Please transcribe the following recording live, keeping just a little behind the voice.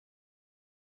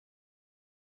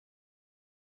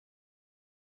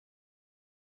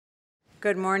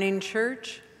Good morning,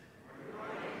 church. Good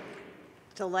morning.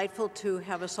 Delightful to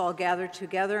have us all gathered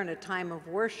together in a time of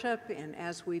worship. And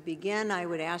as we begin, I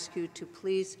would ask you to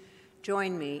please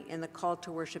join me in the call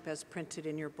to worship as printed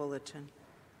in your bulletin.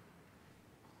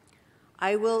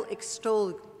 I will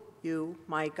extol you,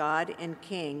 my God and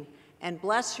King, and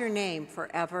bless your name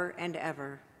forever and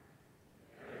ever.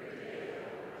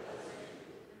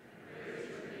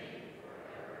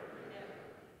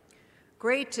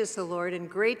 Great is the Lord, and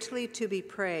greatly to be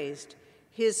praised.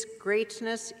 His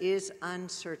greatness is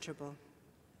unsearchable.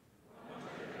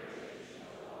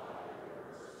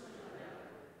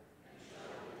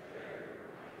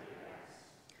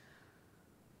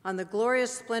 On the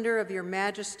glorious splendor of your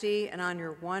majesty and on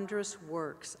your wondrous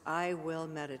works I will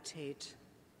meditate.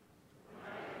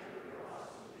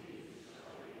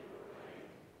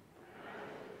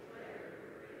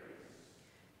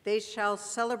 They shall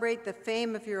celebrate the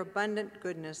fame of your abundant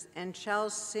goodness and shall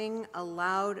sing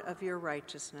aloud of your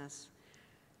righteousness.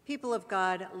 People of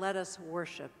God, let us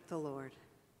worship the Lord.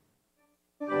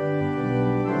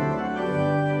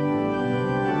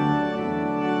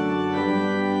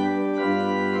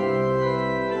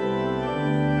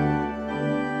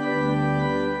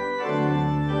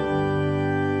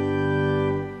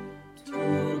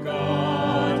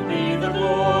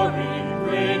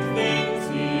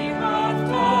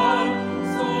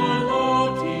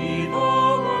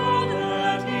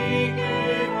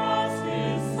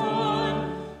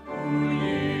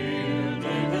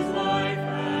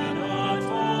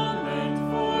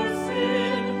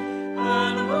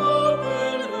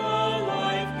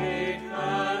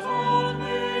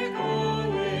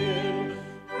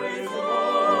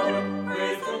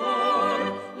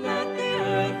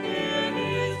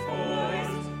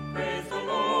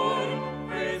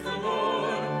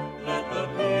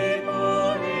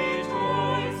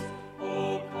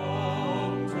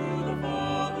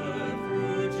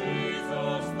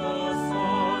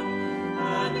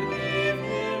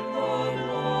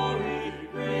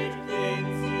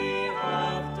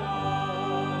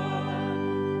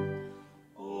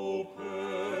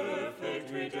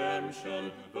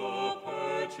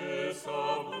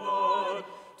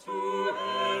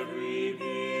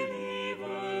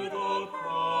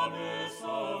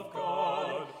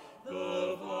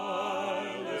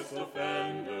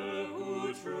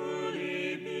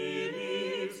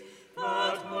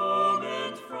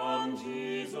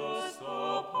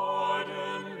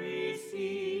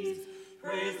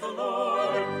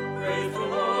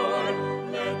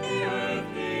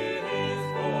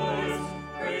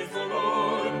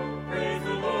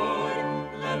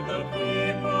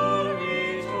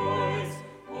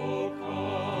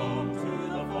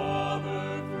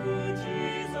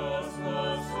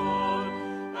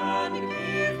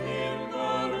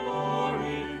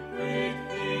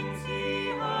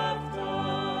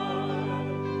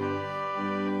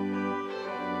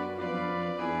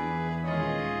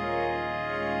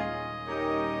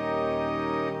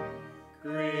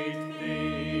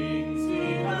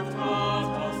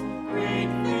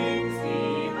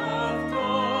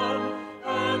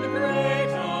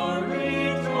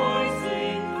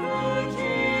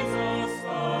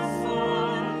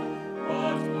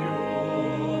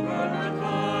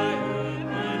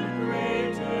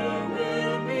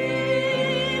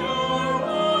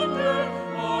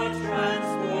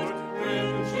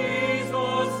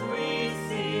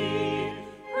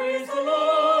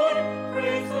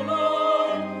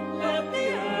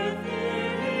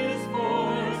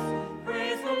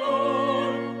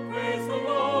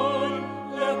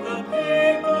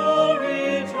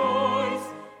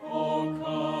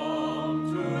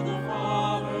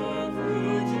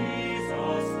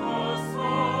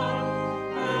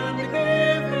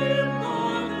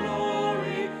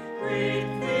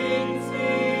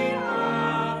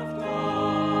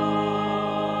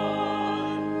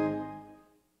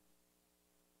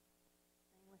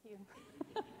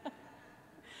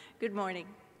 Good morning.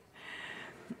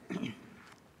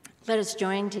 Let us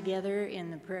join together in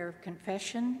the prayer of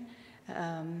confession.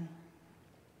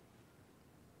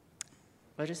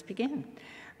 Let us begin.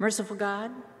 Merciful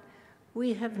God,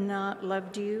 we have not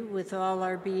loved you with all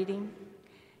our being.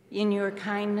 In your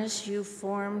kindness, you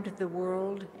formed the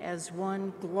world as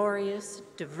one glorious,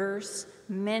 diverse,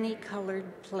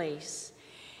 many-colored place.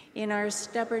 In our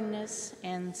stubbornness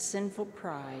and sinful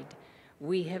pride,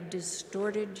 we have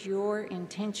distorted your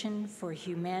intention for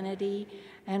humanity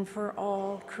and for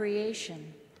all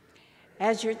creation.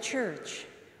 As your church,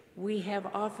 we have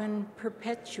often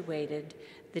perpetuated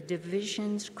the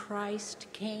divisions Christ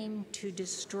came to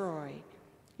destroy.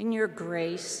 In your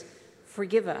grace,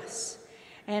 forgive us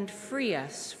and free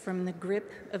us from the grip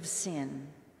of sin.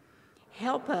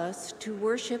 Help us to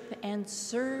worship and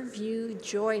serve you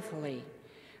joyfully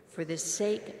for the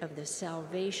sake of the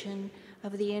salvation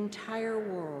of the entire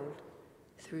world,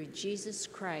 through Jesus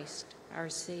Christ, our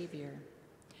Savior.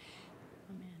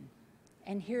 Amen.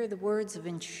 And here are the words of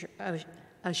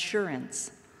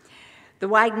assurance. The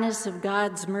wideness of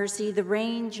God's mercy, the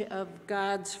range of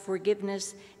God's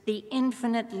forgiveness, the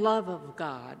infinite love of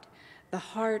God, the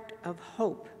heart of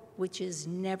hope, which is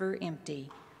never empty.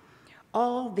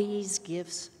 All these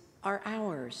gifts are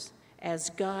ours as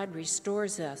God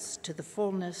restores us to the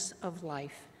fullness of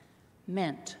life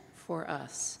meant for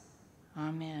us.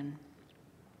 Amen.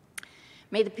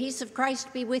 May the peace of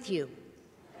Christ be with you.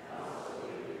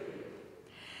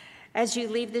 As you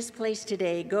leave this place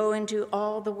today, go into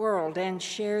all the world and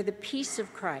share the peace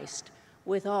of Christ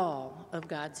with all of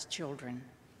God's children.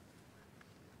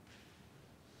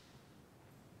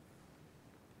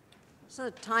 So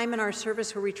a time in our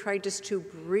service where we try just to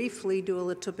briefly do a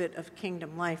little bit of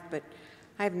kingdom life, but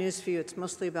I have news for you. It's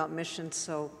mostly about missions,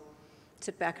 so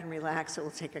sit back and relax. It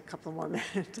will take a couple more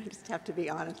minutes. I just have to be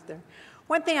honest there.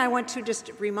 One thing I want to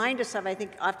just remind us of, I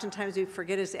think oftentimes we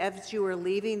forget, is as you are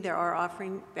leaving, there are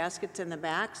offering baskets in the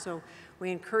back, so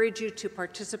we encourage you to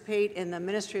participate in the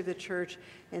ministry of the church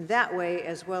in that way,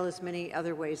 as well as many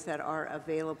other ways that are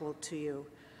available to you.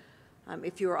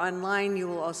 If you are online, you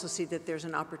will also see that there's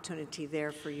an opportunity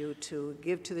there for you to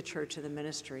give to the church and the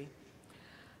ministry.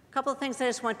 A couple of things I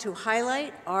just want to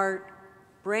highlight. Our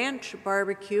branch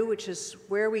barbecue, which is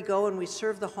where we go and we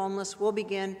serve the homeless, will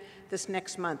begin this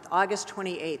next month, August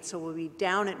 28th. So we'll be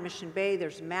down at Mission Bay.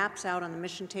 There's maps out on the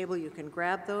mission table. You can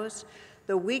grab those.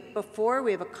 The week before,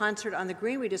 we have a concert on the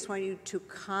green. We just want you to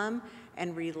come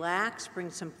and relax,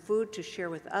 bring some food to share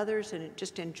with others, and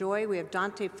just enjoy. We have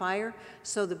Dante Fire,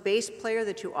 so the bass player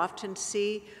that you often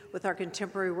see with our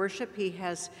contemporary worship, he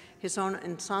has his own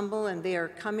ensemble, and they are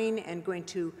coming and going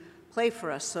to play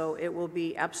for us, so it will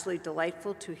be absolutely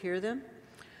delightful to hear them.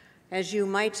 As you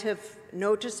might have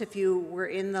noticed if you were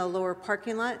in the lower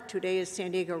parking lot, today is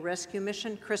San Diego Rescue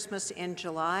Mission, Christmas in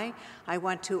July. I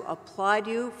want to applaud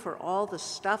you for all the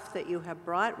stuff that you have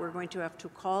brought. We're going to have to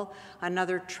call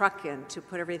another truck in to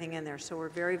put everything in there, so we're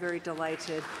very, very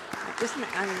delighted. It's just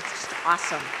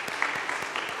awesome.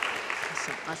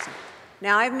 Awesome.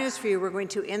 Now, I have news for you. We're going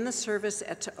to end the service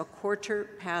at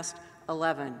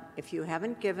 11:15. If you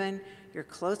haven't given, you're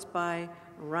close by,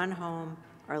 run home,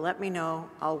 or let me know.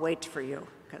 I'll wait for you,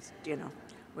 because,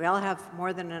 we all have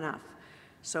more than enough.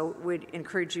 So we'd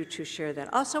encourage you to share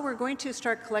that. Also, we're going to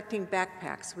start collecting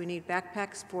backpacks. We need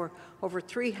backpacks for over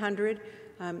 300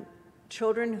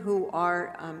 children who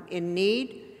are in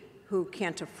need, who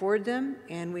can't afford them,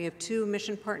 and we have 2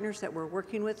 mission partners that we're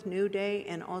working with, New Day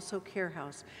and also Care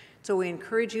House. So we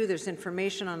encourage you. There's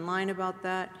information online about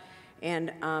that,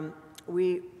 and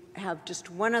we have just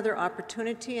one other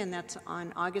opportunity, and that's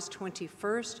on August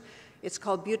 21st. It's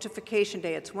called Beautification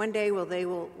Day. It's one day where they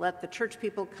will let the church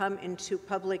people come into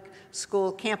public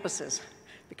school campuses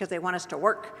because they want us to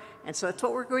work. And so that's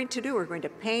what we're going to do. We're going to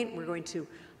paint. We're going to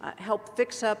help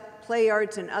fix up play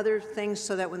yards and other things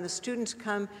so that when the students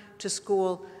come to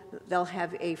school, they'll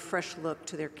have a fresh look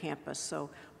to their campus. So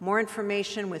more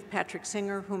information with Patrick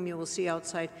Singer, whom you will see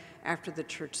outside after the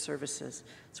church services.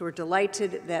 So we're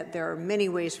delighted that there are many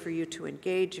ways for you to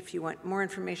engage. If you want more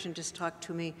information, just talk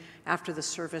to me after the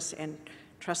service, and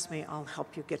trust me, I'll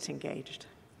help you get engaged.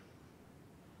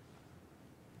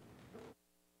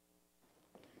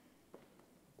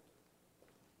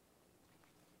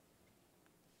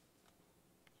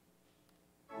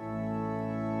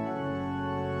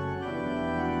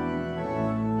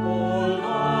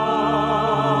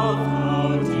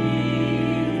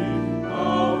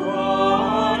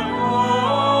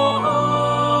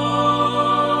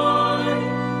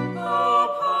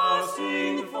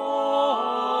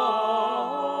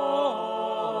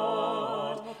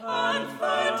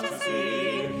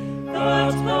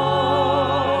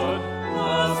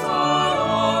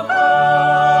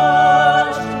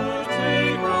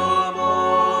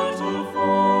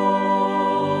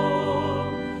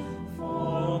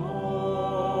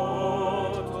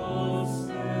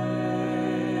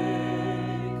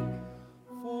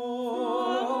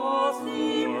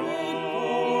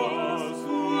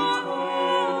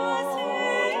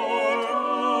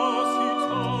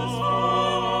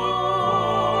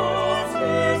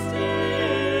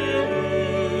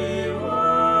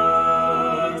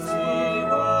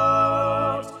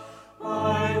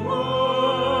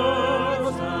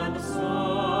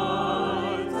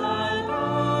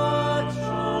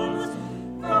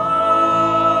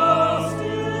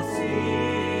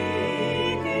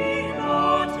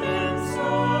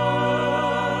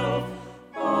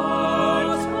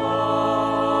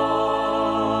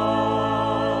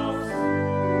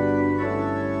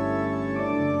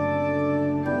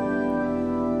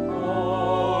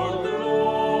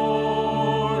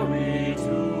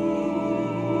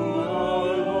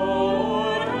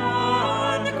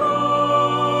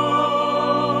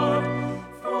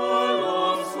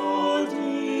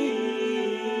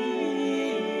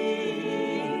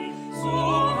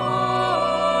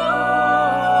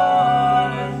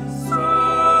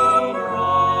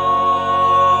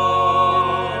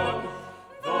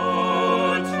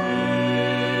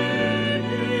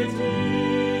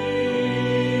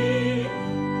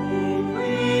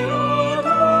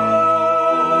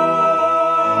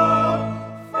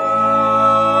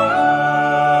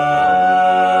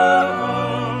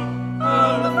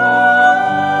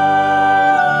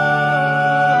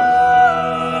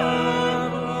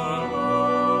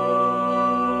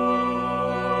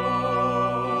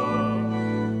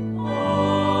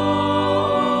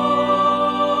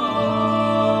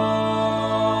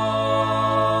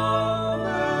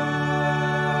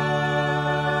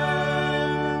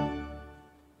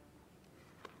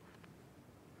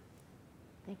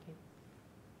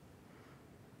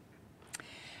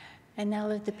 And now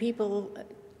let the people,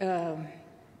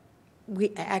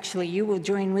 you will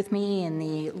join with me in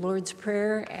the Lord's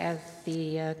Prayer at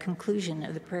the conclusion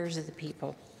of the prayers of the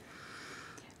people.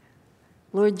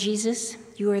 Lord Jesus,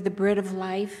 you are the bread of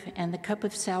life and the cup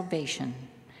of salvation.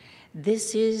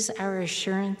 This is our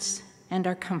assurance and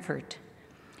our comfort.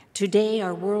 Today,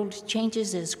 our world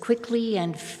changes as quickly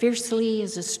and fiercely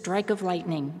as a strike of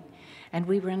lightning, and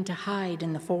we run to hide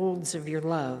in the folds of your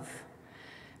love.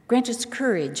 Grant us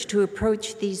courage to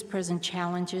approach these present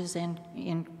challenges and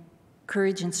in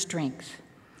courage and strength.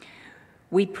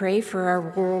 We pray for our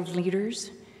world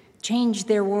leaders. Change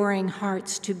their warring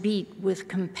hearts to beat with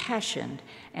compassion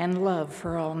and love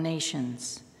for all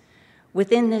nations.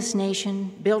 Within this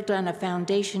nation, built on a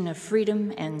foundation of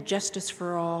freedom and justice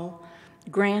for all,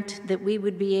 grant that we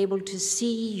would be able to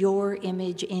see your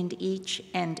image in each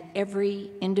and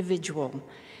every individual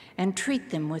and treat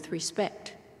them with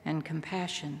respect and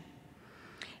compassion.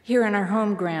 Here on our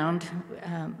home ground,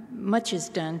 much is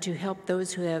done to help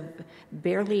those who have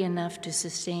barely enough to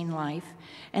sustain life,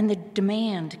 and the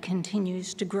demand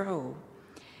continues to grow.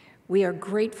 We are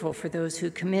grateful for those who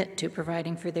commit to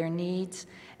providing for their needs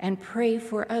and pray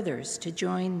for others to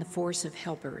join the force of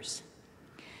helpers.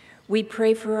 We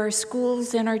pray for our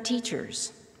schools and our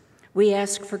teachers. We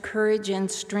ask for courage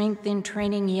and strength in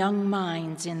training young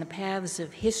minds in the paths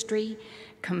of history,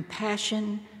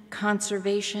 compassion,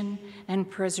 conservation, and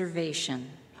preservation.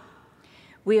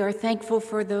 We are thankful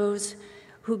for those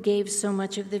who gave so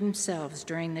much of themselves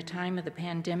during the time of the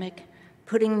pandemic,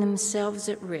 putting themselves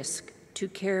at risk to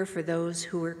care for those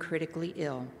who are critically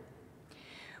ill.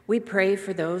 We pray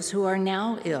for those who are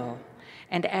now ill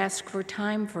and ask for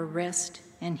time for rest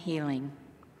and healing.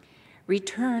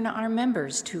 Return our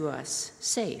members to us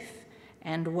safe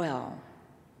and well.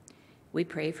 We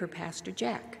pray for Pastor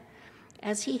Jack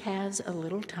as he has a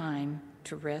little time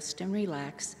to rest and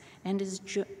relax and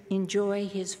enjoy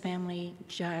his family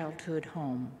childhood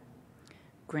home.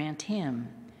 Grant him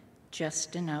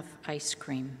just enough ice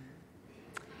cream.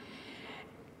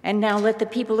 And now let the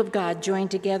people of God join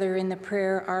together in the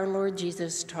prayer our Lord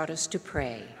Jesus taught us to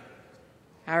pray.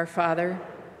 Our Father,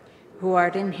 who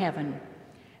art in heaven,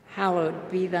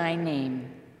 hallowed be thy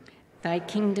name. Thy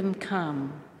kingdom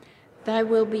come, thy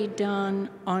will be done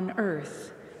on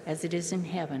earth as it is in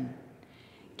heaven.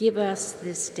 Give us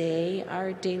this day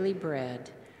our daily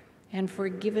bread, and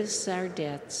forgive us our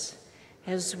debts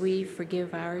as we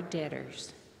forgive our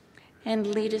debtors. And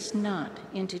lead us not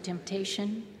into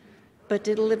temptation, but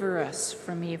deliver us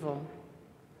from evil.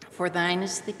 For thine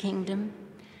is the kingdom,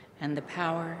 and the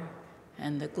power,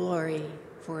 and the glory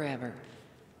forever.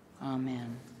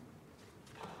 Amen.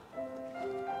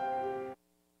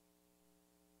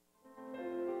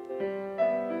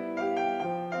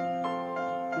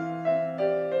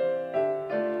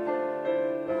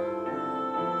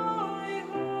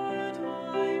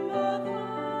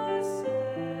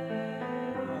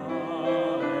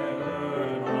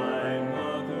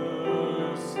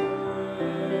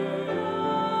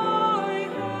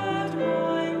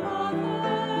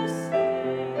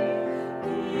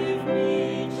 Give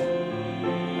me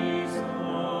Jesus.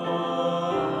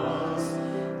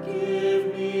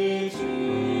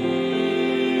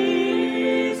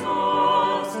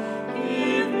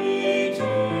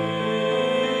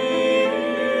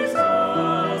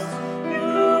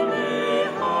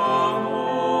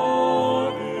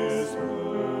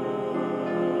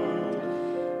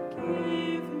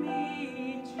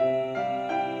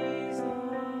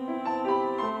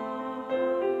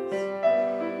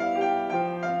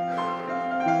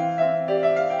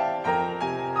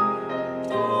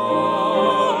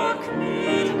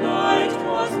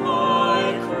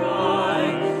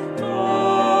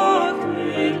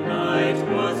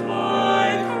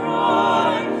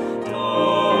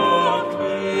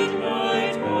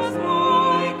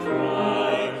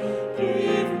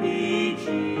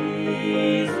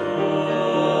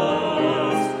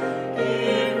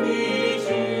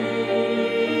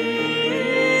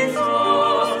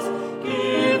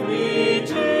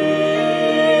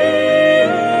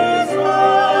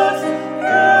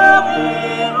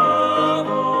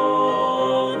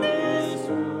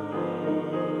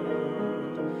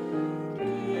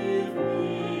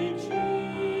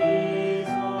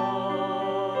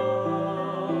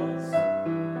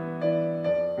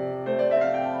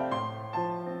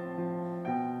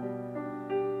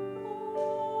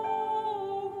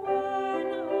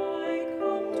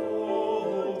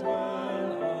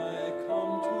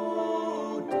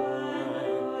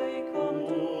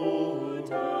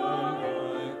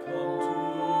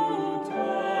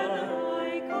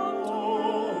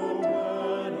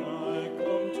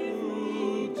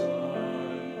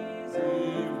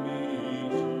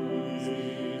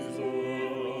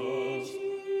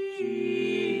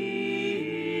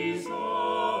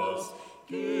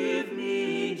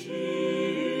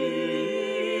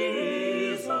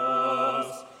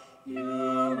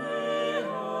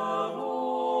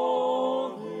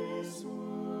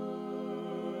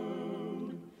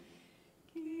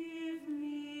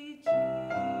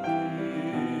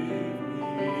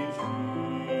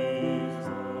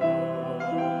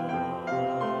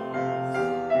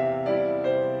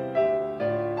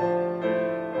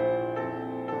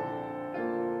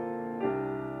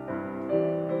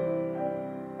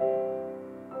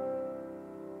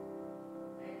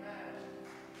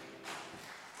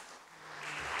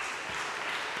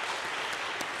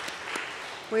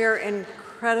 We are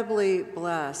incredibly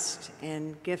blessed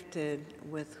and gifted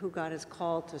with who God has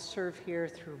called to serve here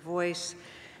through voice,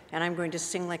 and I'm going to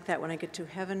sing like that when I get to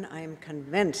heaven, I am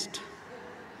convinced.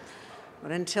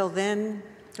 But until then,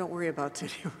 don't worry about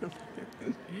it.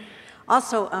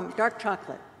 Also, dark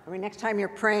chocolate. I mean, next time you're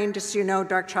praying, just so you know,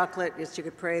 dark chocolate, yes, you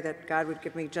could pray that God would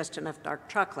give me just enough dark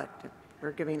chocolate.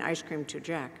 We're giving ice cream to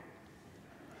Jack.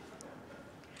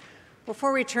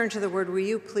 Before we turn to the word, will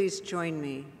you please join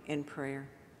me in prayer?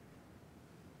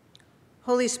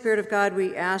 Holy Spirit of God,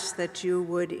 we ask that you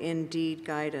would indeed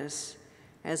guide us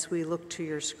as we look to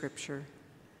your scripture.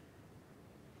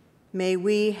 May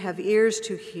we have ears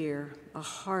to hear, a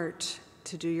heart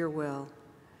to do your will,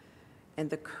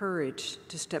 and the courage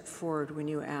to step forward when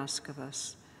you ask of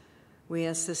us. We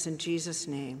ask this in Jesus'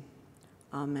 name.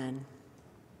 Amen.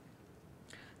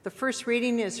 The first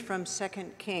reading is from 2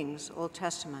 Kings, Old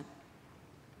Testament.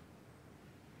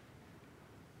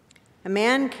 A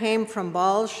man came from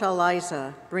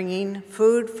Baal-Shalizah, bringing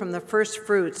food from the first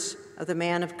fruits of the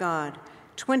man of God,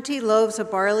 20 loaves of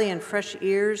barley and fresh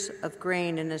ears of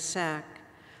grain in a sack.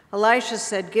 Elisha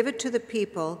said, "Give it to the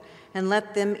people and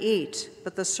let them eat."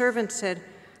 But the servant said,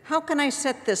 "How can I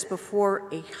set this before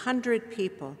 100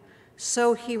 people?"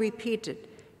 So he repeated,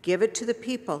 "Give it to the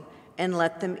people and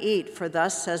let them eat, for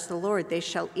thus says the Lord, they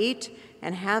shall eat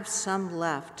and have some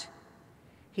left."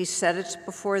 He set it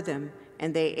before them,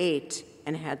 and they ate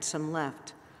and had some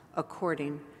left,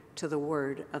 according to the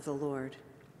word of the Lord.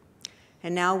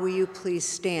 And now will you please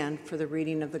stand for the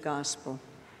reading of the gospel.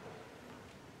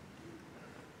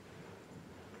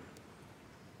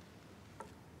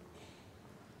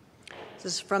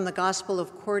 This is from the Gospel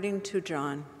according to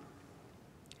John.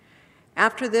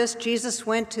 After this, Jesus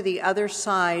went to the other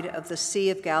side of the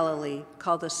Sea of Galilee,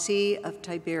 called the Sea of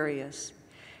Tiberias.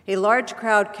 A large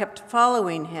crowd kept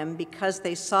following him because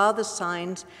they saw the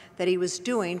signs that he was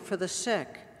doing for the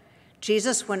sick.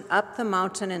 Jesus went up the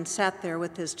mountain and sat there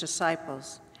with his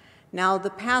disciples. Now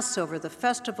the Passover, the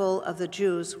festival of the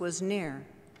Jews, was near.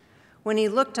 When he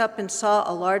looked up and saw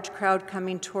a large crowd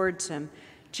coming towards him,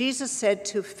 Jesus said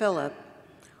to Philip,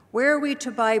 "Where are we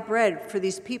to buy bread for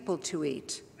these people to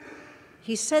eat?"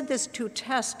 He said this to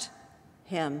test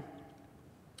him,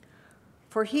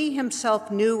 for he himself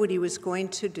knew what he was going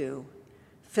to do.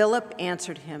 Philip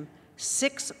answered him,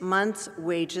 6 months'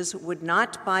 wages would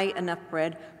not buy enough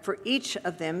bread for each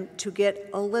of them to get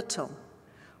a little.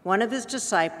 One of his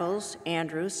disciples,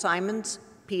 Andrew, Simon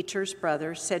Peter's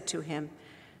brother, said to him,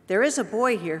 "There is a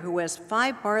boy here who has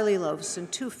 5 barley loaves and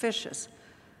 2 fishes.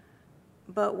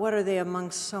 But what are they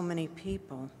among so many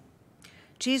people?"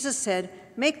 Jesus said,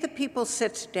 "Make the people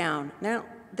sit down." Now,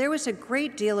 there was a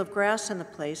great deal of grass in the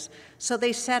place, so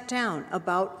they sat down,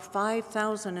 about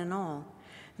 5,000 in all.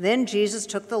 Then Jesus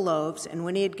took the loaves, and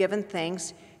when he had given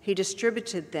thanks, he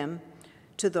distributed them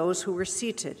to those who were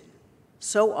seated.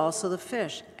 So also the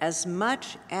fish, as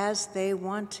much as they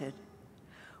wanted.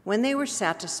 When they were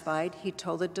satisfied, he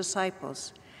told the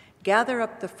disciples, "Gather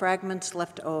up the fragments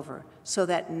left over, so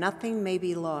that nothing may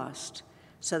be lost."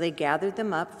 So they gathered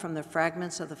them up from the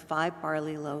fragments of the 5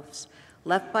 barley loaves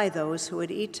left by those who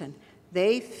had eaten.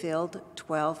 They filled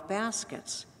 12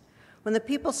 baskets. When the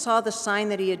people saw the sign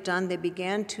that he had done, they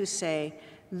began to say,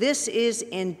 "This is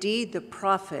indeed the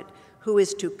prophet who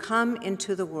is to come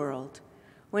into the world."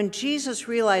 When Jesus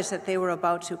realized that they were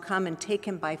about to come and take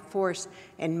him by force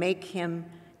and make him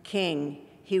king,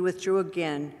 he withdrew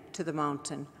again to the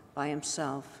mountain by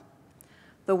himself.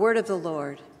 The word of the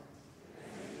Lord.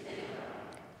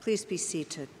 Please be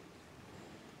seated.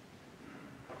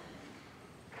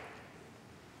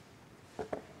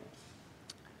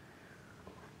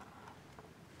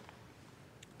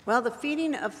 Well, the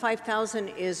feeding of 5,000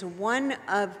 is one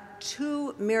of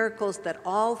 2 miracles that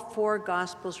all 4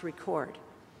 Gospels record.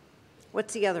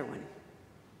 What's the other one?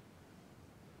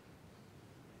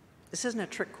 This isn't a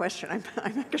trick question.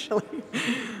 I'm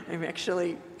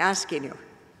actually asking you.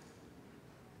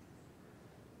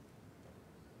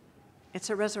 It's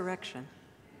a resurrection.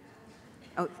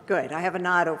 Oh, good. I have a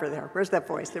nod over there. Where's that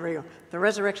voice? There we go. The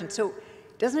resurrection. So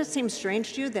doesn't it seem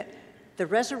strange to you that the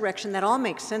resurrection, that all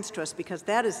makes sense to us because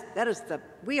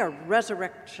we are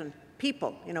resurrection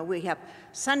people. You know, we have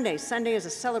Sunday. Sunday is a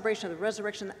celebration of the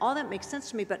resurrection. All that makes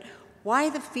sense to me, but why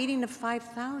the feeding of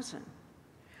 5,000?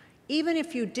 Even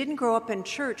if you didn't grow up in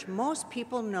church, most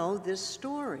people know this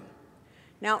story.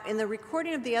 Now, in the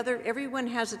recording of the other, everyone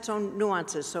has its own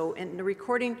nuances. So in the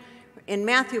recording, in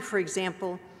Matthew, for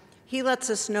example, he lets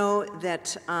us know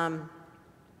that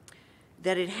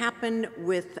it happened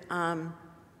with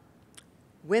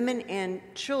women and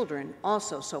children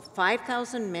also. So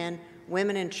 5,000 men,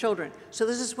 women, and children. So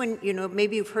this is when,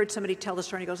 maybe you've heard somebody tell the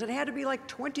story and he goes, it had to be like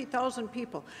 20,000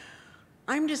 people.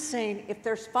 I'm just saying, if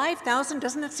there's 5,000,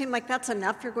 doesn't it seem like that's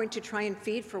enough you're going to try and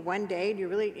feed for one day? Do you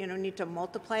really, need to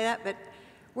multiply that? But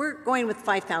we're going with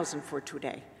 5,000 for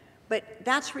today. But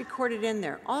that's recorded in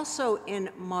there. Also in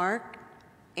Mark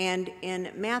and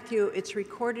in Matthew, it's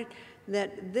recorded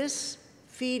that this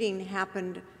feeding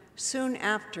happened soon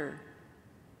after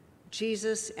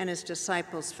Jesus and his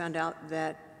disciples found out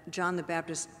that John the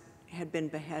Baptist had been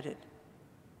beheaded.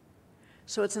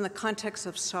 So it's in the context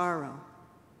of sorrow.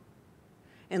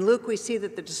 In Luke, we see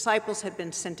that the disciples had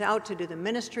been sent out to do the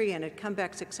ministry and had come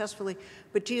back successfully,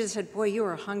 but Jesus said, boy, you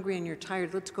are hungry and you're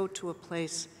tired. Let's go to a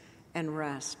place and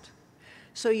rest.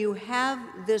 So you have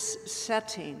this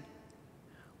setting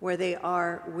where they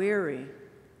are weary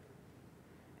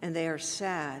and they are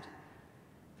sad.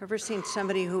 I've ever seen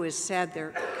somebody who is sad,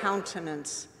 their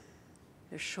countenance,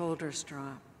 their shoulders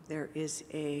drop. There is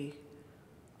a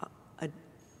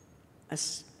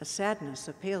sadness,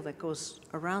 a pale that goes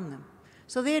around them.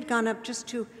 So they had gone up just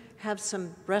to have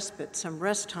some respite, some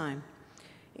rest time.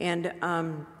 And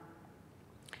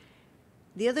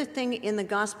the other thing in the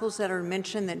Gospels that are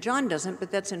mentioned that John doesn't,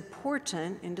 but that's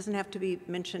important and doesn't have to be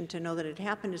mentioned to know that it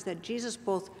happened, is that Jesus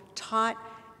both taught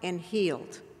and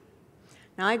healed.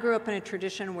 Now, I grew up in a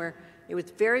tradition where it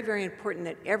was very, very important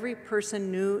that every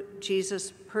person knew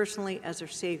Jesus personally as their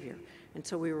Savior. And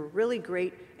so we were really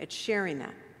great at sharing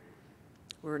that.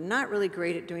 We're not really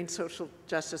great at doing social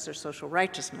justice or social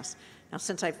righteousness. Now,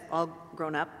 since I've all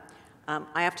grown up,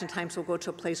 I oftentimes will go to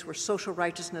a place where social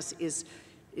righteousness is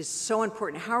so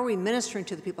important. How are we ministering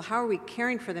to the people? How are we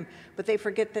caring for them? But they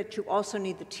forget that you also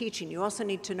need the teaching. You also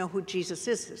need to know who Jesus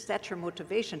is. That's your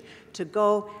motivation, to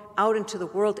go out into the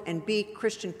world and be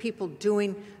Christian people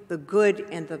doing the good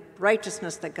and the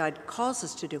righteousness that God calls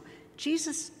us to do.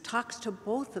 Jesus talks to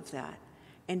both of that.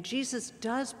 And Jesus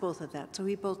does both of that. So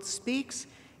he both speaks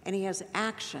and he has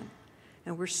action.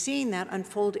 And we're seeing that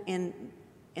unfold in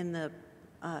the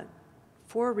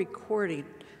 4 recorded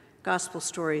gospel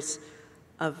stories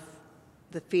of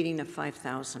the feeding of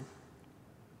 5,000.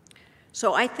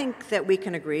 So I think that we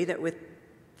can agree that with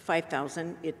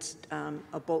 5,000, it's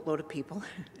a boatload of people.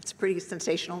 It's a pretty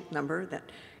sensational number that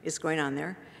is going on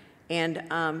there. And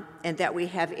that we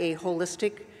have a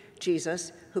holistic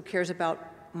Jesus who cares about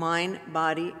mind,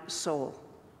 body, soul.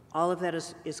 All of that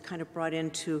is kind of brought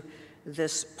into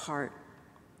this part.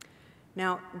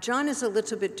 Now, John is a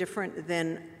little bit different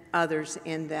than others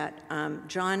in that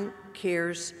John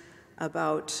cares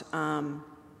about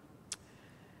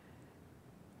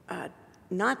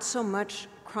not so much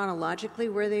chronologically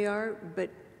where they are, but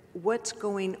what's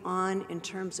going on in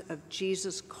terms of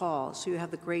Jesus' call. So you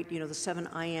have the great, the 7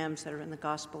 I ams that are in the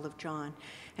Gospel of John.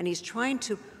 And he's trying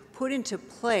to put into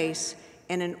place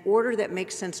in an order that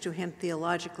makes sense to him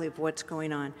theologically of what's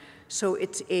going on. So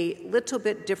it's a little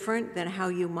bit different than how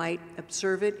you might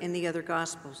observe it in the other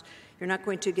Gospels. You're not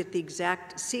going to get the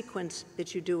exact sequence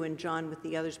that you do in John with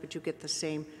the others, but you get the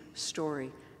same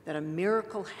story, that a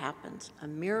miracle happens. A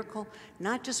miracle,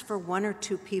 not just for 1 or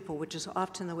 2 people, which is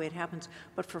often the way it happens,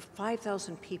 but for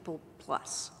 5,000 people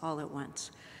plus all at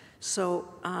once. So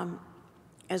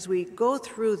as we go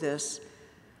through this,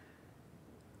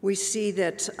 we see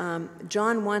that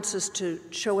John wants us to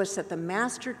show us that the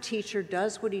master teacher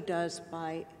does what he does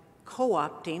by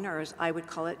co-opting, or as I would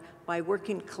call it, by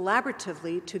working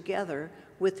collaboratively together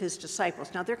with his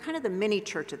disciples. Now, they're kind of the mini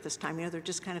church at this time. They're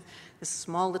just kind of this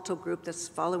small little group that's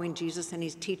following Jesus, and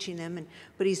he's teaching them,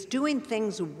 but he's doing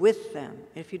things with them.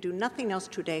 And if you do nothing else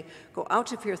today, go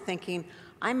out of here thinking,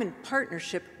 I'm in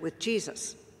partnership with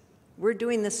Jesus. We're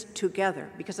doing this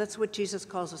together, because that's what Jesus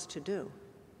calls us to do.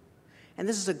 And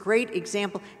this is a great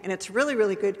example, and it's really,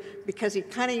 really good because he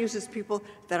kind of uses people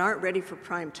that aren't ready for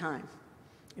prime time.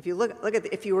 If you look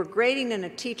at if you were grading in a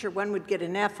teacher, one would get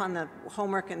an F on the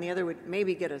homework and the other would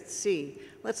maybe get a C.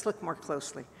 Let's look more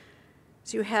closely.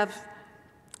 So you have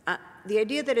the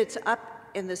idea that it's up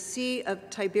in the Sea of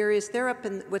Tiberias. They're up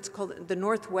in what's called the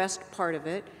northwest part of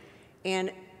it,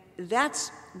 and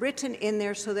that's written in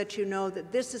there so that you know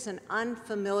that this is an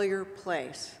unfamiliar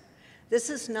place. This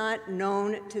is not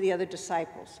known to the other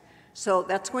disciples. So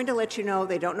that's going to let you know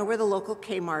they don't know where the local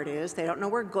Kmart is. They don't know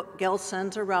where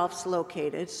Gelson's or Ralph's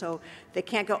located. So they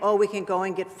can't go, oh, we can go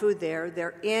and get food there.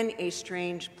 They're in a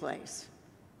strange place.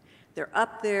 They're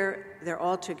up there. They're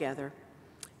all together.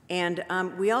 And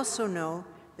we also know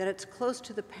that it's close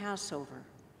to the Passover.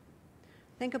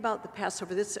 Think about the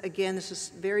Passover. This is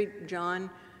very John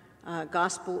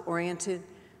gospel-oriented.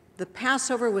 The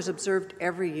Passover was observed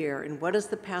every year. And what is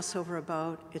the Passover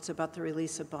about? It's about the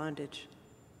release of bondage.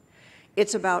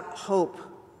 It's about hope.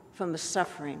 from the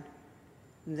suffering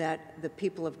that the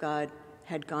people of God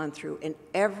had gone through, and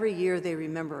every year they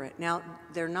remember it. Now,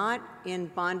 they're not in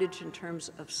bondage in terms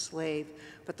of slave,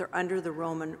 but they're under the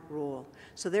Roman rule.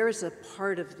 So there is a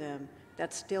part of them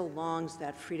that still longs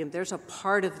that freedom. There's a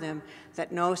part of them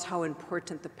that knows how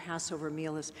important the Passover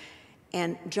meal is.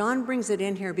 And John brings it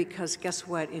in here because guess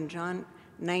what? In John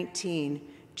 19,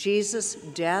 Jesus'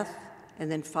 death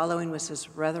and then following was his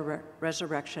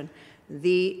resurrection,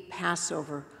 the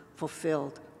Passover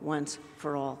fulfilled once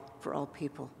for all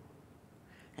people.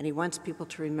 And he wants people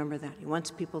to remember that. He wants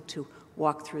people to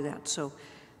walk through that. So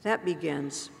that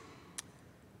begins.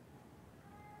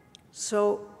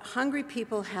 So hungry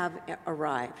people have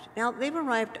arrived. Now, they've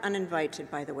arrived uninvited,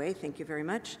 by the way, thank you very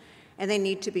much, and they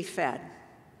need to be fed.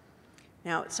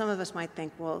 Now, some of us might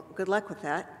think, well, good luck with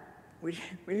that. We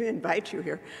didn't invite you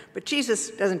here. But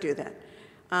Jesus doesn't do that.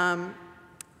 And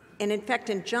in fact,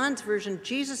 in John's version,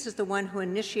 Jesus is the one who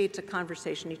initiates a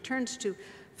conversation. He turns to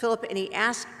Philip and he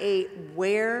asks a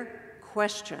where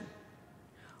question.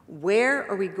 Where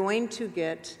are we going to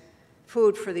get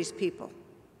food for these people?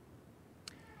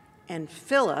 And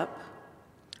Philip,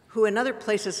 who in other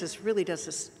places really does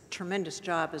this tremendous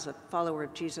job as a follower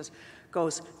of Jesus,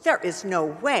 goes, there is no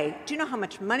way. Do you know how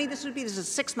much money this would be? This is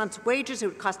 6 months' wages. It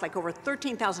would cost like over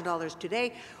 $13,000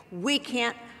 today. We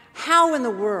can't. How in the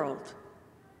world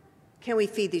can we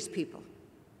feed these people?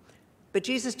 But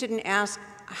Jesus didn't ask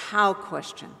a how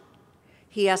question.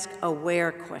 He asked a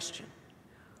where question.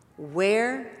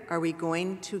 Where are we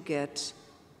going to get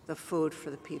the food for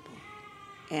the people?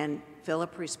 And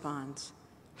Philip responds,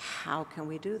 how can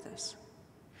we do this?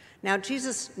 Now,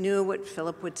 Jesus knew what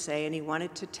Philip would say, and he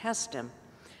wanted to test him.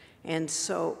 And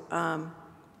so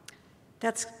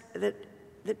that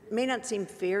may not seem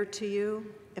fair to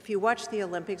you. If you watch the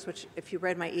Olympics, which if you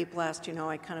read my e-blast, you know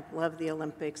I kind of love the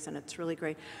Olympics, and it's really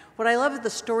great. What I love are the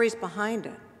stories behind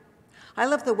it. I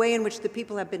love the way in which the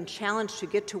people have been challenged to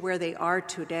get to where they are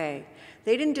today.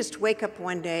 They didn't just wake up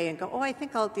one day and go, oh, I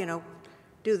think I'll,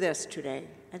 do this today.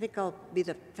 I think I'll be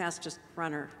the fastest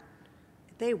runner.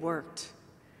 They worked.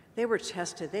 They were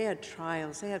tested. They had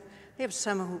trials. They have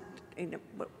some who,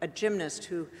 a gymnast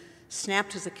who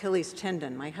snapped his Achilles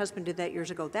tendon. My husband did that years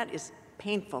ago. That is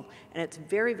painful, and it's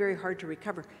very, very hard to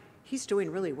recover. He's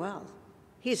doing really well.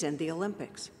 He's in the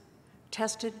Olympics.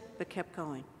 Tested, but kept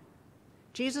going.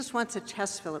 Jesus wants to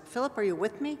test Philip. Philip, are you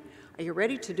with me? Are you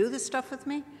ready to do this stuff with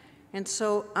me? And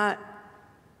so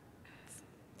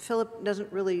Philip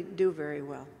doesn't really do very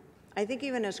well. I think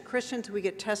even as Christians, we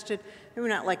get tested, maybe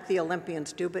not like the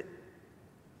Olympians do, but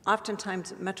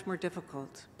oftentimes much more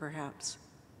difficult, perhaps.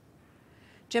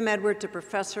 Jim Edwards, a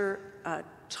professor,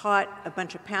 taught a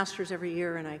bunch of pastors every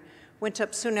year, and I went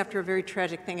up soon after a very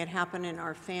tragic thing had happened in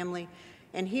our family,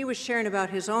 and he was sharing about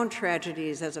his own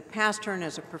tragedies as a pastor and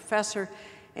as a professor,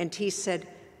 and he said,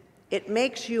 it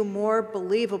makes you more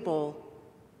believable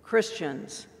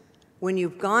Christians when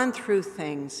you've gone through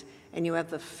things and you have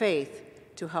the faith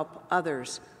to help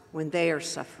others when they are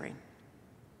suffering.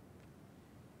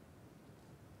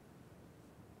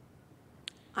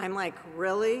 I'm like,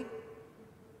 really?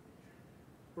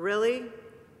 Really?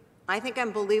 I think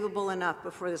I'm believable enough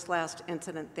before this last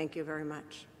incident. Thank you very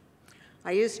much.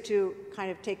 I used to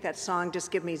kind of take that song,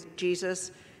 Just Give Me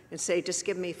Jesus, and say, just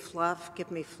give me fluff,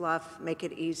 make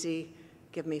it easy,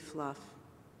 give me fluff.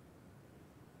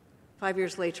 5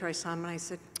 years later, I saw him and I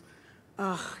said,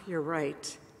 oh, you're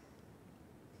right.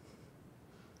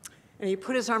 And he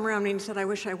put his arm around me and he said, I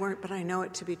wish I weren't, but I know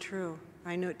it to be true.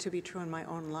 I knew it to be true in my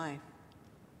own life.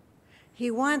 He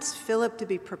wants Philip to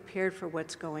be prepared for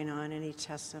what's going on, and he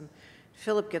tests him.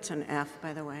 Philip gets an F,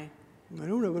 by the way. I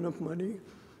don't have enough money.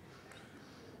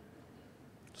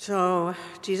 So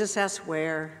Jesus asks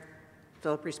where.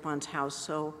 Philip responds, how.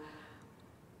 So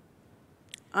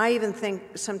I even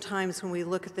think sometimes when we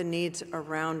look at the needs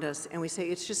around us and we say,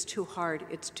 it's just too hard,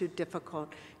 it's too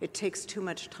difficult, it takes too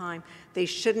much time, they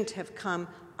shouldn't have come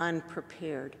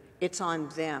unprepared. It's on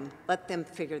them. Let them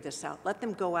figure this out. Let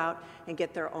them go out and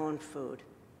get their own food.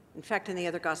 In fact, in the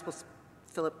other Gospels,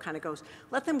 Philip kind of goes,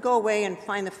 let them go away and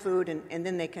find the food, and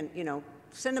then they can,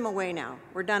 send them away now.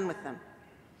 We're done with them.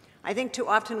 I think too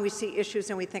often we see issues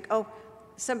and we think, oh,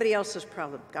 somebody else's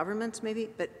problem. Governments, maybe?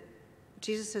 But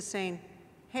Jesus is saying,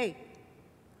 hey,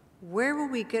 where will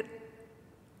we get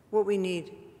what we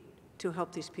need to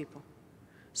help these people?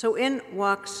 So in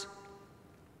walks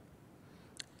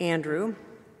Andrew.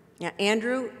 Now,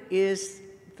 Andrew is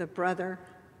the brother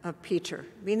of Peter.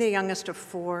 Being the youngest of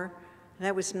four,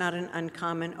 that was not an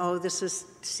uncommon, oh, this is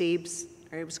Sebes,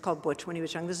 or he was called Butch when he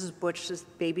was young. This is Butch's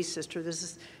baby sister. This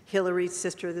is Hillary's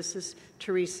sister. This is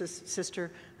Teresa's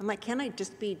sister. I'm like, can I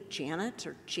just be Janet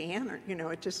or Jan? Or, you know,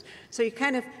 it just, so you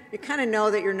kind of know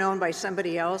that you're known by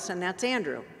somebody else, and that's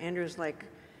Andrew. Andrew's like,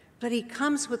 but he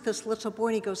comes with this little boy,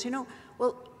 and he goes, you know,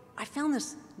 well, I found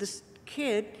this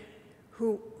kid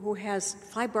who has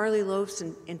 5 barley loaves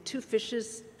and 2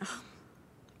 fishes. Oh,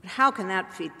 how can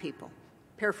that feed people?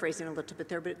 Paraphrasing a little bit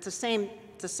there, but it's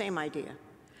the same idea.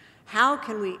 How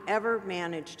can we ever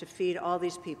manage to feed all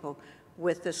these people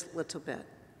with this little bit?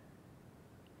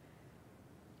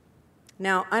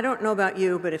 Now, I don't know about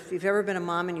you, but if you've ever been a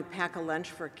mom and you pack a lunch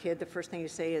for a kid, the first thing you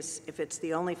say is, if it's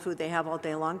the only food they have all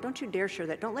day long, don't you dare share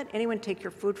that. Don't let anyone take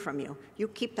your food from you. You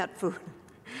keep that food.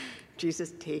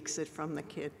 Jesus takes it from the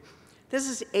kid. This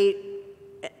is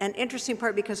an interesting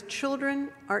part because children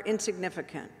are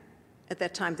insignificant at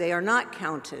that time. They are not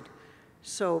counted.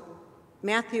 So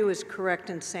Matthew is correct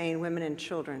in saying women and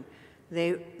children.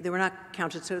 They were not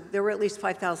counted. So there were at least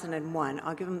 5,001.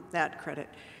 I'll give them that credit.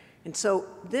 And so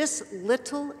this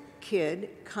little kid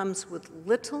comes with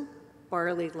little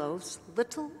barley loaves,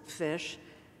 little fish,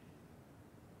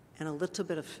 and a little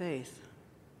bit of faith,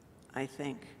 I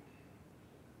think.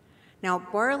 Now,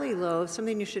 barley loaves,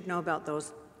 something you should know about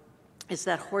those is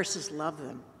that horses love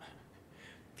them.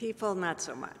 People, not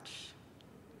so much.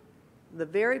 The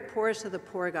very poorest of the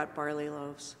poor got barley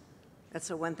loaves. That's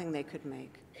the one thing they could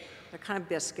make. They're kind of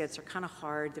biscuits, they're kind of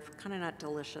hard, they're kind of not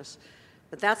delicious.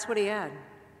 But that's what he had.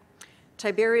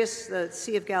 Tiberias, the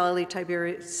Sea of Galilee,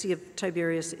 Sea of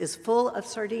Tiberias, is full of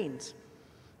sardines.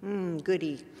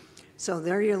 Goody. So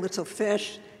there are your little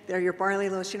fish, there are your barley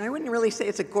loaves. You know, I wouldn't really say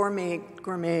it's a gourmet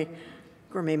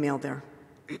meal there.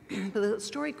 But the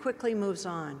story quickly moves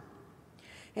on.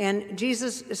 And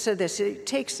Jesus said this, he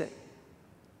takes it.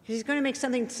 He's going to make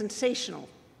something sensational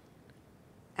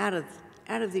out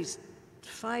of these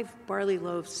 5 barley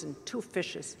loaves and 2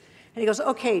 fishes. And he goes,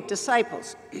 okay,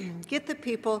 disciples, get the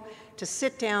people to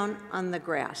sit down on the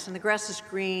grass. And the grass is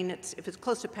green. If it's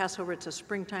close to Passover, it's a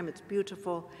springtime. It's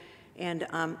beautiful. And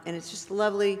it's just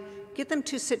lovely. Get them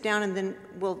to sit down, and then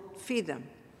we'll feed them.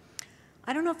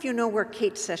 I don't know if you know where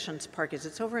Kate Sessions Park is.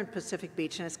 It's over in Pacific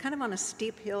Beach, and it's kind of on a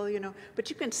steep hill, you know. But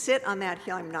you can sit on that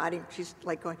hill. I'm nodding. She's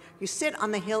like going. You sit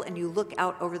on the hill, and you look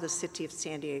out over the city of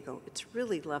San Diego. It's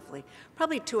really lovely.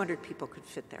 Probably 200 people could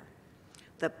fit there.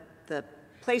 The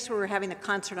place where we're having the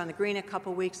concert on the green in a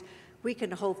couple weeks, we can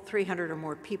hold 300 or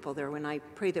more people there when I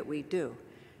pray that we do.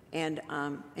 And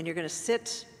you're going to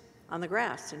sit on the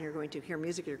grass, and you're going to hear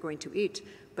music, you're going to eat.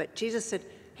 But Jesus said,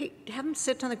 hey, have them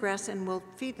sit on the grass, and we'll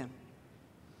feed them.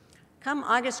 Come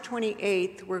August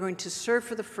 28th, we're going to serve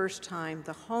for the first time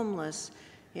the homeless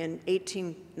in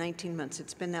 19 months.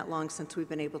 It's been that long since we've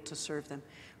been able to serve them.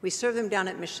 We serve them down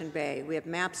at Mission Bay. We have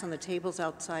maps on the tables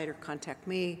outside, or contact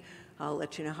me. I'll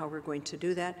let you know how we're going to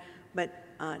do that. But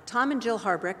Tom and Jill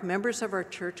Harbrecht, members of our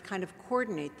church, kind of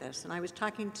coordinate this. And I was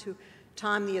talking to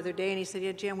Tom the other day, and he said,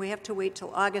 yeah, Jan, we have to wait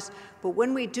till August. But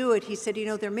when we do it, he said, you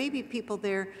know, there may be people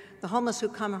there, the homeless who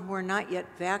come who are not yet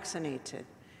vaccinated.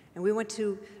 And we want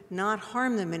to not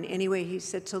harm them in any way. He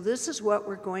said, so this is what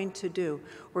we're going to do.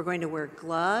 We're going to wear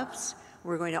gloves,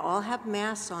 we're going to all have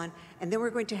masks on, and then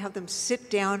we're going to have them sit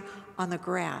down on the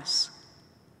grass.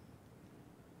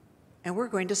 And we're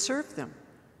going to serve them.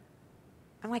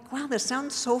 I'm like, wow, this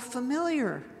sounds so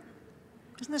familiar.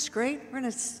 Isn't this great? We're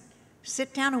going to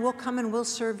sit down, and we'll come and we'll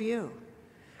serve you.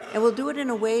 And we'll do it in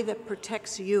a way that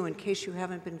protects you in case you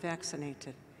haven't been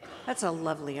vaccinated. That's a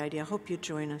lovely idea. I hope you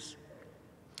join us.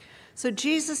 So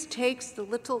Jesus takes the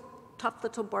tough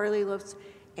little barley loaves,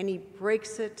 and he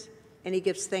breaks it, and he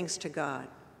gives thanks to God.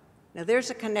 Now there's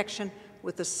a connection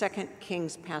with the 2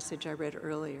 Kings passage I read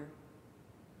earlier.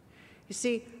 You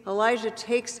see, Elijah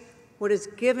takes what is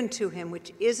given to him,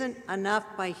 which isn't enough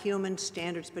by human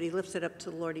standards, but he lifts it up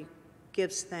to the Lord. He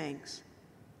gives thanks,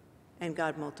 and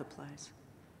God multiplies.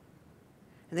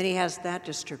 And then he has that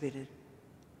distributed.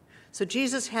 So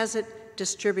Jesus has it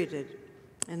distributed.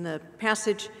 And the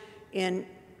passage in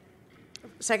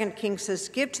 2 Kings says,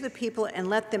 give to the people and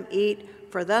let them eat,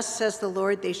 for thus says the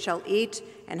Lord, they shall eat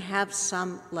and have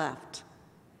some left.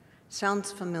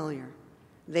 Sounds familiar.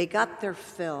 They got their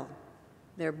fill.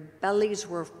 Their bellies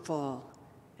were full,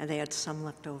 and they had some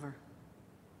left over.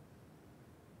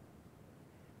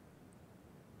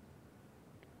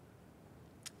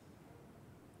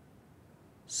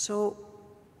 So,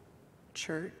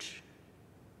 church,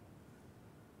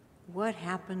 what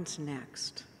happens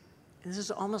next? And this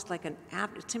is almost like it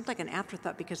seemed like an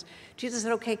afterthought, because Jesus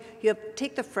said, okay,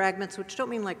 take the fragments, which don't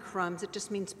mean like crumbs, it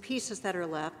just means pieces that are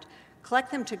left,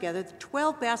 collect them together. The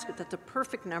 12 baskets, that's a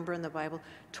perfect number in the Bible.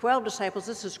 12 disciples,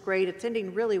 this is great. It's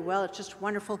ending really well. It's just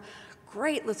wonderful.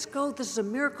 Great, let's go. This is a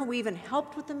miracle. We even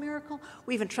helped with the miracle.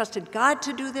 We even trusted God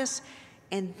to do this.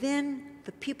 And then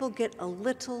the people get a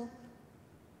little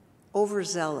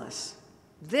overzealous.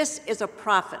 This is a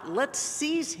prophet. Let's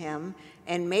seize him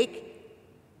and make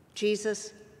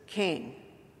Jesus king.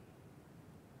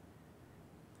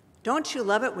 Don't you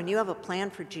love it when you have a plan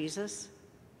for Jesus?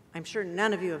 I'm sure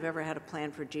none of you have ever had a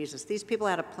plan for Jesus. These people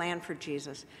had a plan for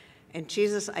Jesus. And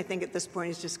Jesus, I think at this point,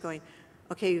 is just going,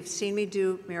 okay, you've seen me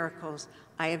do miracles.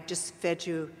 I have just fed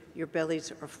you. Your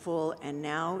bellies are full. And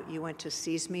now you want to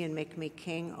seize me and make me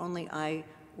king? Only I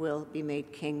will be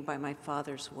made king by my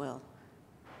Father's will.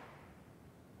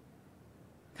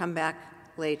 Come back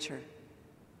later,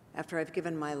 after I've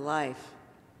given my life,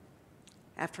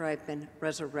 after I've been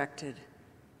resurrected.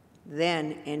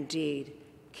 Then, indeed,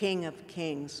 King of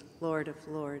kings, Lord of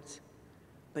lords.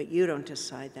 But you don't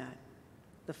decide that.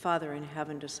 The Father in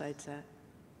heaven decides that.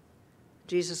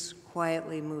 Jesus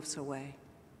quietly moves away.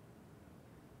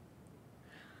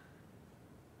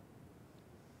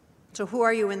 So who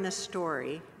are you in this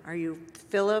story? Are you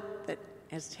Philip, that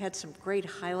has had some great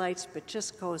highlights, but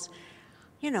just goes,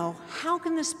 how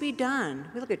can this be done?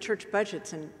 We look at church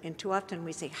budgets, and too often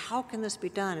we say, how can this be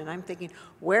done? And I'm thinking,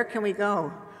 where can we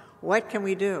go? What can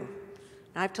we do?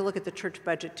 I have to look at the church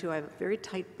budget, too. I have a very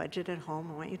tight budget at home.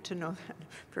 I want you to know that.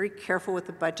 Very careful with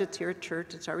the budgets here at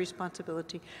church. It's our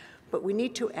responsibility. But we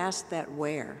need to ask that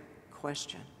where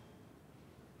question.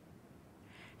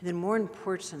 And then more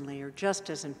importantly, or just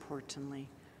as importantly,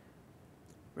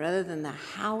 rather than the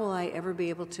how will I ever be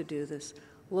able to do this,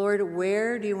 Lord,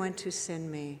 where do you want to send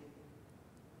me?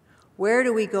 Where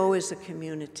do we go as a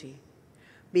community?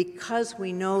 Because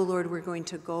we know, Lord, we're going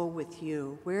to go with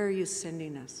you. Where are you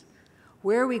sending us?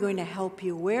 Where are we going to help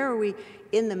you? Where are we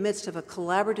in the midst of a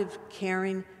collaborative,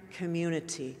 caring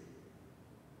community?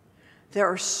 There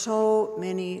are so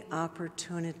many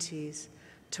opportunities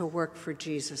to work for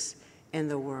Jesus in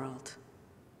the world.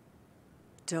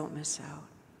 Don't miss out.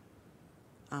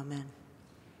 Amen.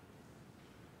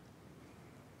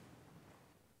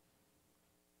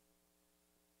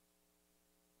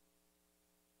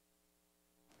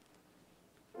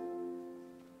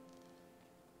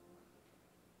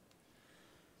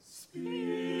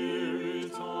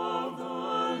 Spirit of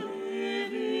the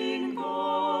living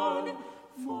God,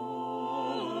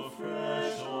 fall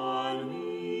afresh on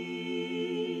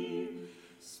me.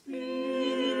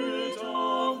 Spirit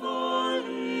of the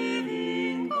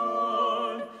living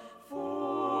God,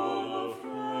 fall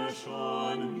afresh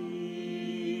on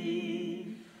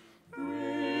me.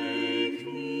 Break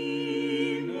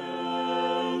me,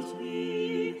 melt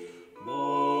me,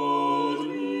 mold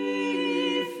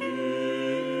me,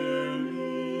 fill me.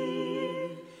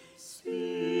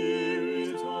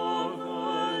 Spirit of the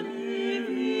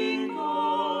living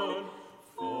God,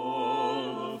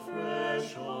 fall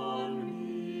afresh on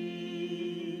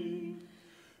me.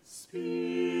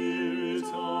 Spirit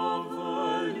of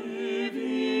the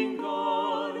living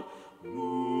God,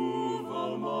 move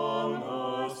among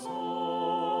us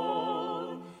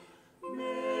all.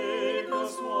 Make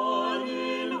us one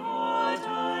in heart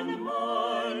and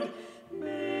mind,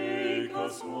 make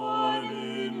us one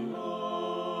in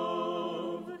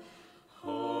love.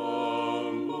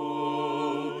 Humble,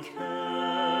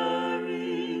 caring,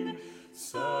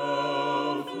 selfless,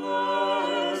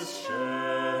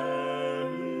 sharing.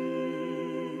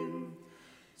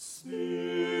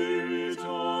 Spirit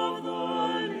of the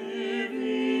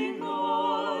living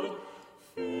God,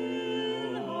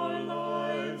 fill our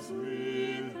lives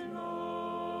with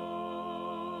love.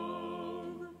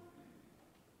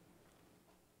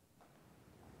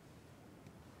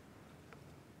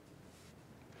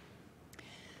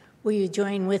 Will you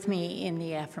join with me in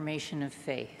the affirmation of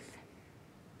faith?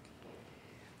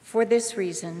 For this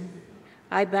reason,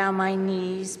 I bow my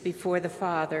knees before the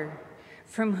Father,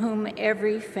 from whom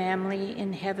every family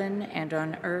in heaven and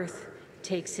on earth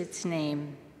takes its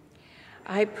name.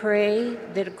 I pray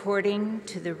that according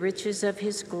to the riches of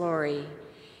his glory,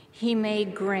 he may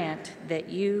grant that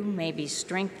you may be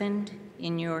strengthened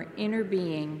in your inner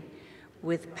being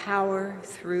with power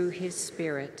through his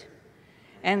Spirit,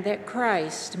 and that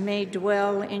Christ may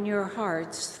dwell in your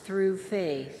hearts through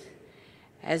faith,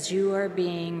 as you are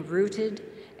being rooted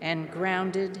and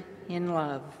grounded in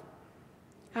love.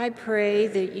 I pray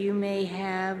that you may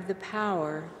have the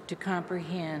power to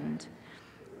comprehend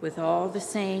with all the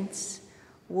saints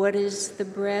what is the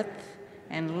breadth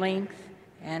and length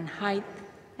and height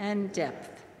and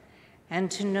depth,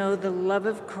 and to know the love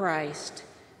of Christ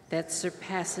that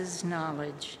surpasses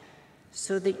knowledge,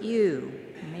 so that you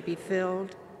may be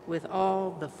filled with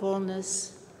all the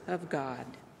fullness of God.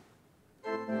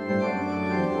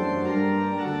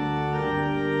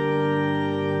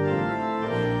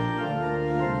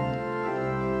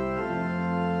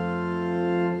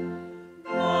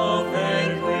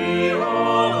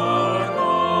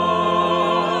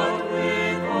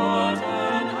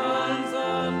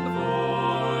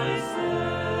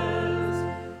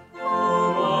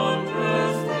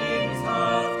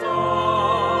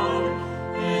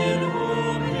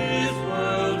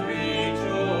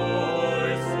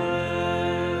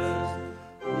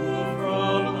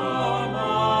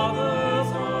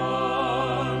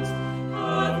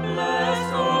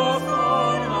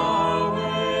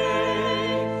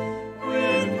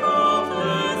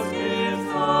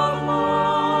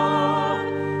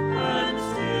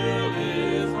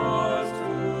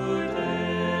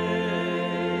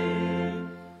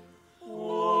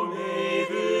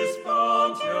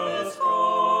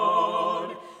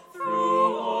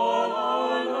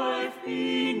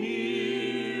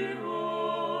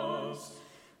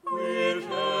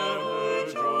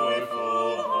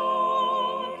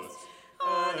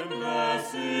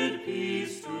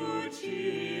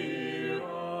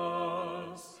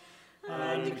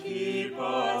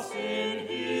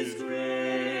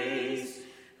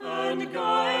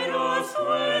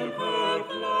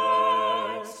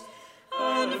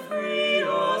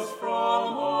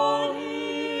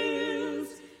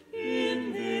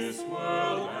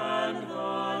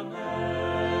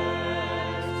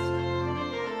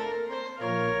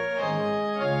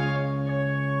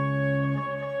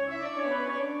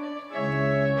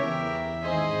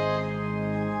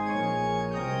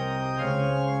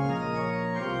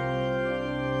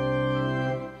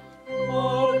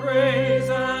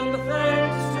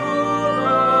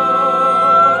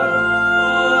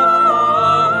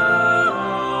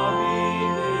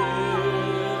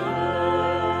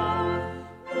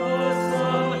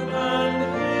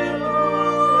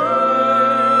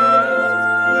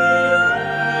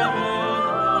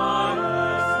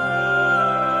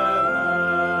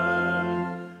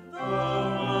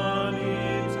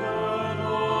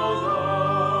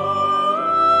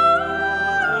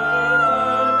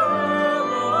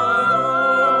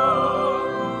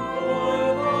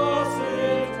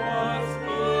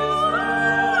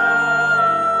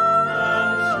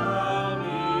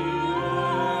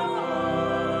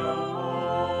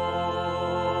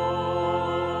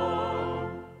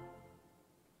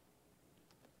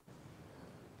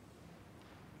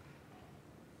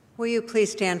 Will you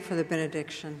please stand for the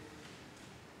benediction?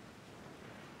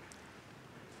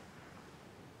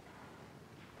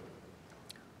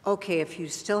 Okay, if you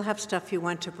still have stuff you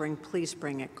want to bring, please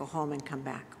bring it. Go home and come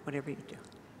back, whatever you do.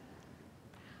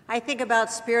 I think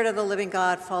about Spirit of the living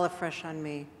God, fall afresh on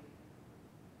me.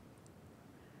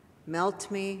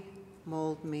 Melt me,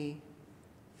 mold me,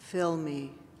 fill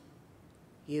me,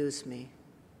 use me.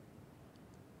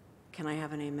 Can I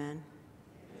have an amen?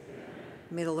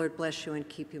 May the Lord bless you and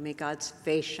keep you. May God's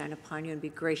face shine upon you and be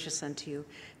gracious unto you.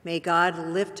 May God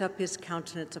lift up his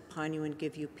countenance upon you and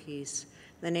give you peace.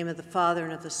 In the name of the Father,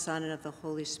 and of the Son, and of the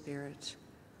Holy Spirit.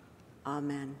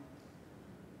 Amen.